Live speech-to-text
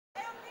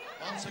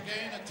Once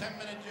again, a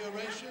 10-minute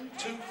duration,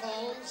 2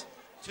 falls,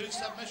 2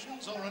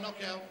 submissions, or a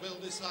knockout will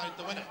decide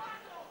the winner.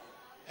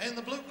 In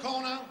the blue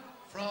corner,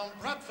 from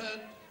Bradford,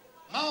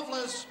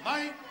 marvellous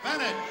Mike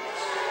Bennett.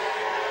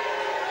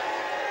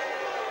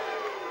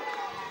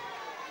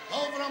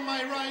 Over on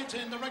my right,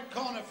 in the red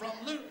corner, from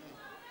Luton,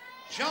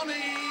 Johnny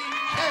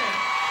Kidd.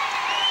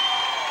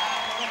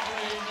 And the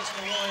referee,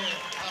 Mr. Roy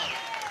Hart.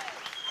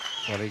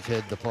 Johnny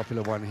Kidd, the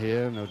popular one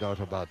here, no doubt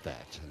about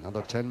that.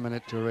 Another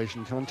 10-minute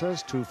duration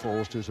contest, 2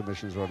 falls, 2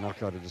 submissions, or a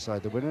knockout to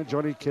decide the winner.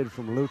 Johnny Kidd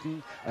from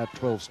Luton at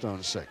 12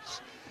 stone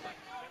 6.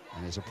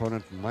 And his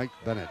opponent, Mike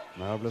Bennett,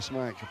 marvellous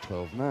Mike, at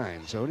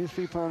 12.9. So only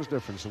 3 pounds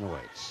difference in the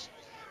weights.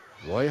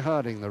 Roy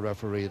Harding, the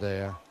referee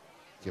there,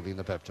 giving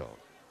the pep talk.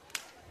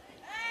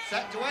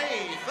 Set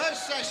away,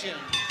 first session.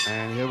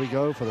 And here we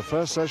go for the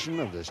first session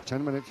of this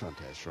 10-minute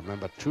contest.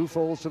 Remember, 2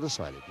 falls to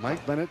decide it.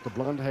 Mike Bennett, the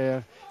blonde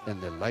hair, in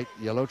the light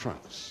yellow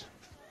trunks.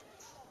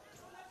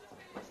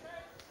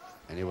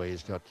 Anyway,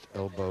 he's got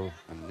elbow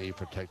and knee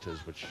protectors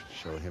which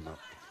show him up.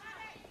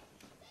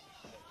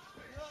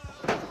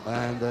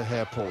 And the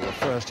hair pull, the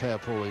first hair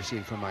pull we've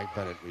seen from Mike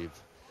Bennett. We've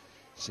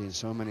seen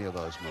so many of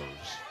those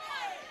moves.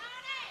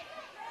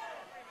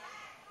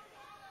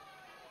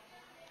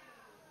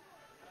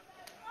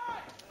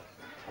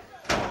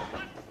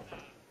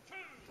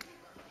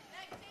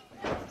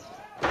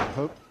 I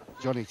hope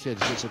Johnny Kidd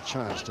gets a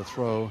chance to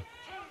throw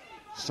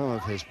some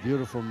of his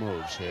beautiful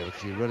moves here,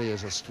 because he really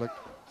is a slick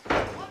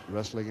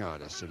wrestling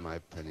artist, in my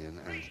opinion,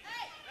 and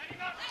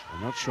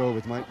I'm not sure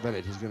with Mike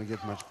Bennett he's going to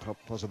get much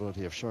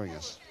possibility of showing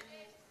us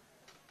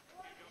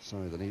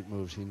some of the neat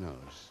moves he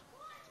knows.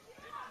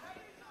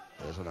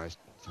 There's a nice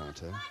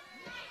counter.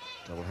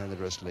 Double-handed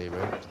wrist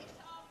lever.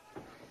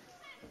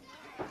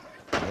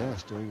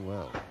 Yes, doing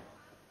well.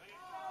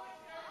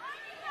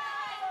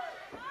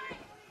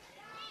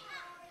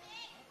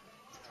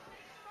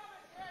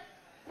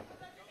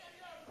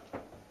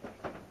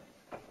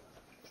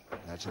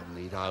 That's a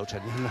neat out,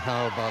 and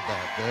how about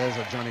that? There's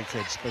a Johnny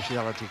Kidd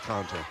speciality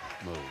counter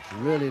move.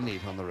 Really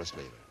neat on the wrist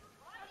lever.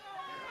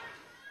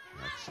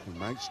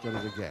 Mike's done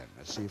it again.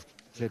 Let's see if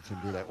Kidd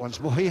can do that once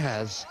more. He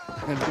has.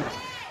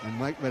 And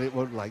Mike Bennett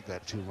won't like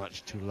that too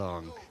much, too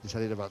long. He's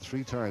had it about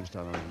 3 times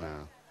done on him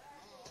now.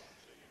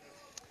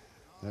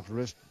 That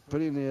wrist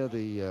pretty near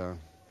the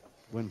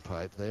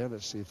windpipe there.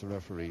 Let's see if the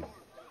referee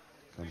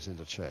comes in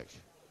to check.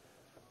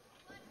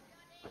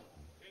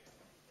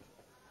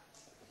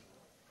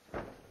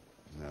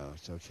 No,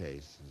 it's okay.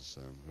 This is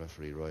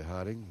referee Roy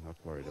Harding, not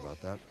worried about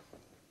that.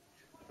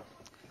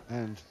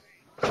 And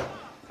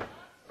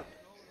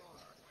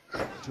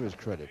to his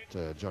credit,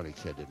 Johnny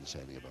Kidd didn't say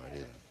anything about it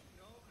either.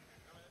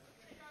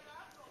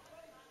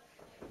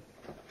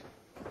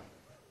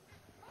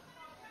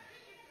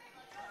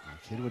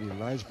 Kidd, when he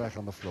lies back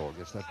on the floor,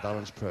 gets that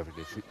balance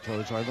perfectly.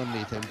 Toes right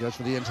underneath him, goes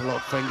for the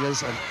interlock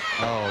fingers, and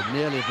oh,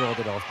 nearly brought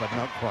it off, but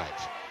not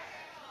quite.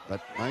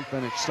 But Mike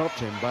Bennett stopped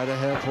him by the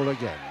hair pull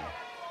again.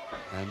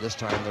 And this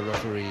time the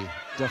referee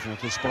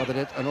definitely spotted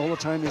it, and all the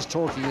time he's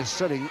talking is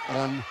sitting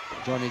on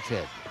Johnny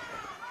Kidd.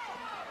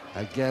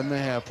 Again the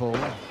hair pull.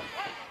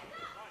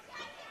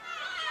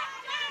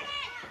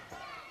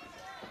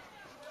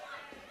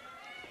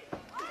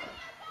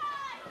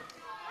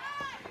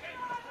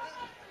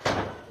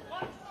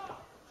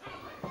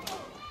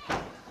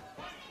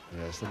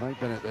 Yes, the Mike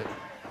Bennett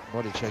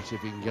body checks if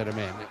he can get him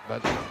in,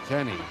 but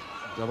can he?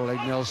 Double leg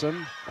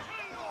Nelson.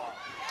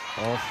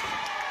 Off.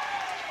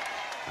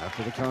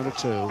 After the count of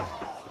 2.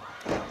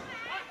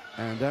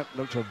 And that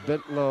looked a bit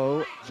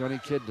low. Johnny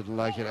Kidd didn't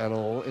like it at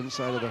all.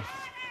 Inside of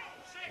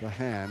the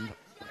hand,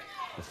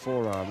 the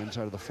forearm,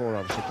 inside of the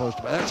forearm, supposed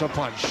to be. That's a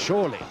punch,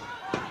 surely.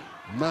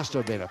 Must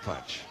have been a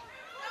punch.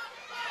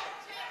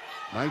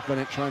 Mike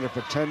Bennett trying to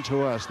pretend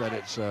to us that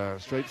it's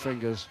straight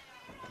fingers.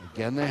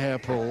 Again, the hair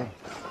pull.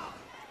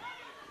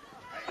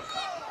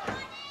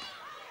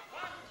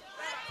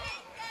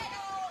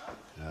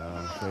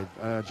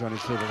 Johnny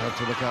Kidd will have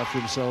to look after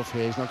himself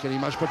here. He's not getting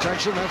much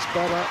protection. That's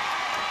better.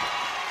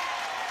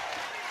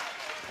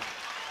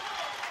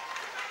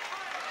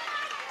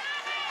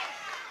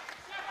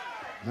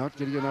 Not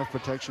getting enough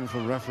protection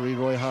from referee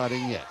Roy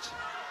Harding yet.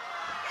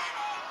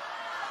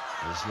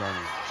 This young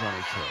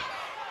Johnny Kidd.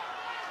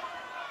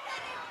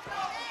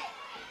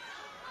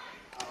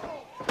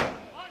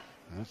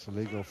 That's a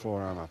legal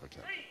forearm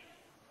uppercut.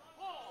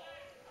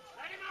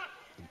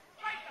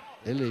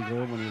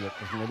 Illegal when he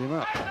doesn't let him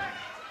up.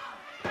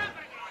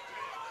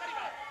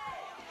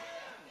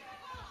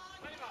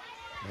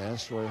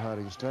 Yes, Roy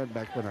Harding, stand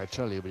back when I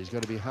tell you, but he's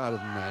going to be harder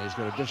than that. He's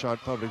going to dish out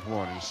public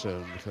warnings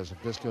soon, because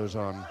if this goes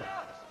on,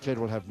 Kidd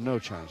will have no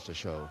chance to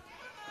show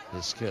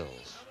his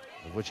skills,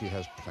 of which he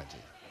has plenty.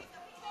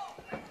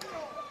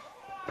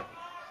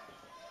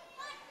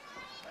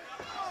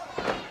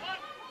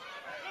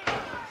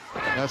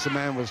 That's the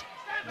man was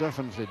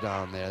definitely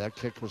down there. That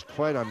kick was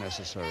quite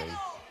unnecessary.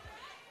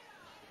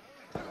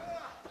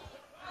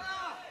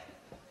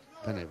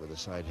 Bennett with a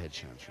side head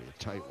chancery,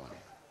 a tight one.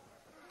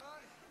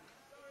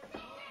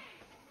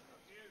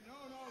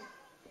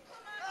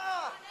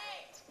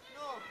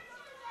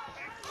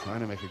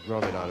 Trying to make a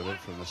grab it out of it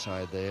from the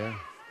side there.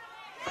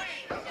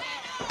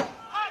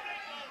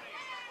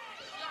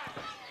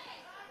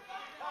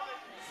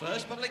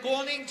 First public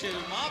warning to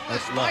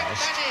marvellous At Mike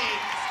last,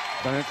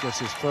 Bennett. Bennett gets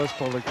his first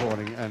public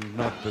warning and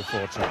not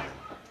before time.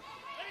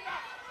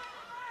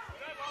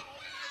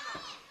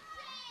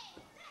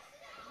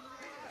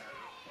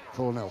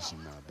 Paul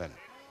Nelson now, Bennett.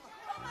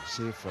 We'll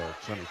see if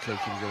Johnny Kidd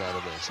can get out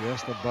of this.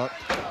 Yes, the butt.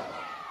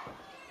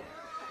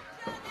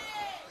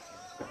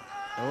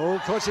 Oh,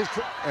 of course,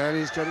 and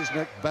he's got his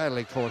neck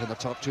badly caught in the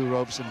top two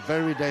ropes. In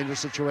very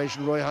dangerous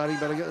situation. Roy Harding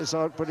better get this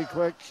out pretty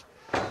quick.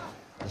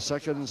 The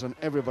seconds and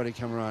everybody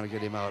come around to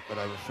get him out, but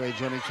I'm afraid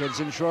Johnny Kidd's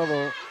in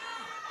trouble.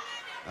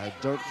 I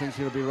don't think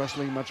he'll be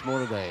wrestling much more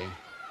today.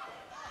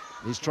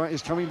 He's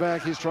coming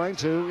back, he's trying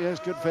to. Yes,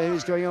 good for him.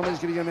 He's going on, he's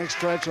getting a next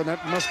stretch, and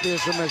that must be a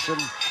submission.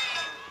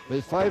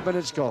 With 5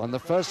 minutes gone, the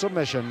first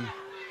submission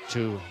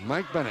to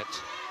Mike Bennett.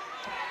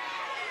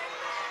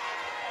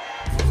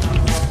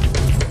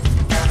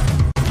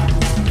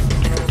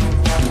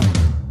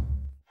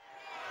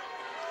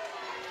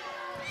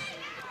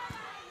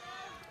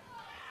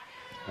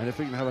 And if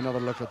we can have another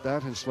look at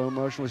that in slow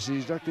motion, we'll see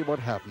exactly what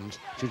happened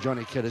to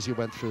Johnny Kidd as he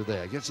went through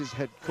there. Gets his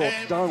head caught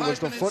downwards,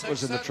 the foot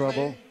was in the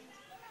trouble.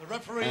 The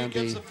referee and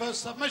gives the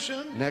first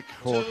submission. Neck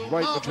caught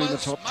right between the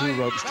top two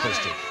ropes,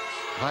 twisted.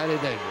 Highly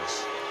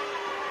dangerous.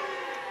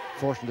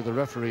 Fortunately, the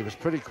referee was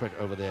pretty quick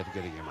over there to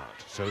getting him out.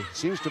 So he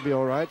seems to be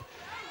all right,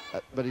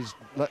 but he's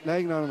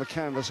laying down on the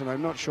canvas, and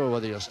I'm not sure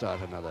whether he'll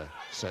start another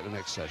set, the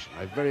next session.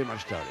 I very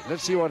much doubt it.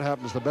 Let's see what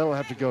happens. The bell will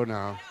have to go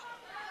now.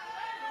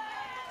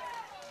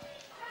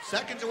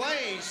 Seconds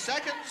away,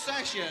 second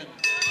session.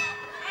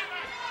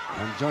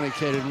 And Johnny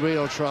Kidd in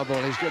real trouble.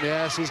 He's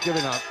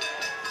giving up.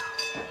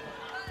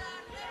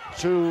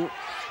 2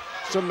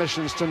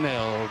 submissions to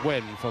 0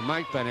 win for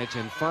Mike Bennett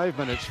in 5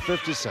 minutes,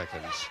 50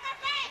 seconds.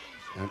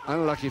 An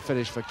unlucky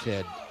finish for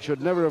Kidd.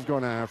 Should never have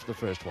gone after the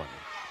first one.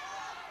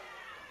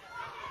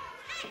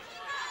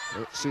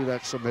 Let's see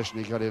that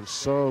submission he got in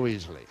so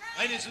easily.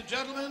 Ladies and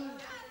gentlemen,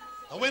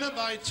 a winner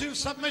by 2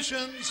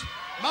 submissions,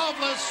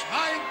 marvellous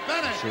Mike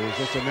Bennett. So it's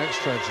just the next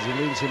stretch as he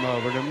leans him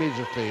over, and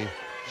immediately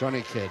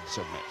Johnny Kidd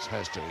submits.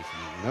 Has to.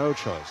 No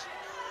choice.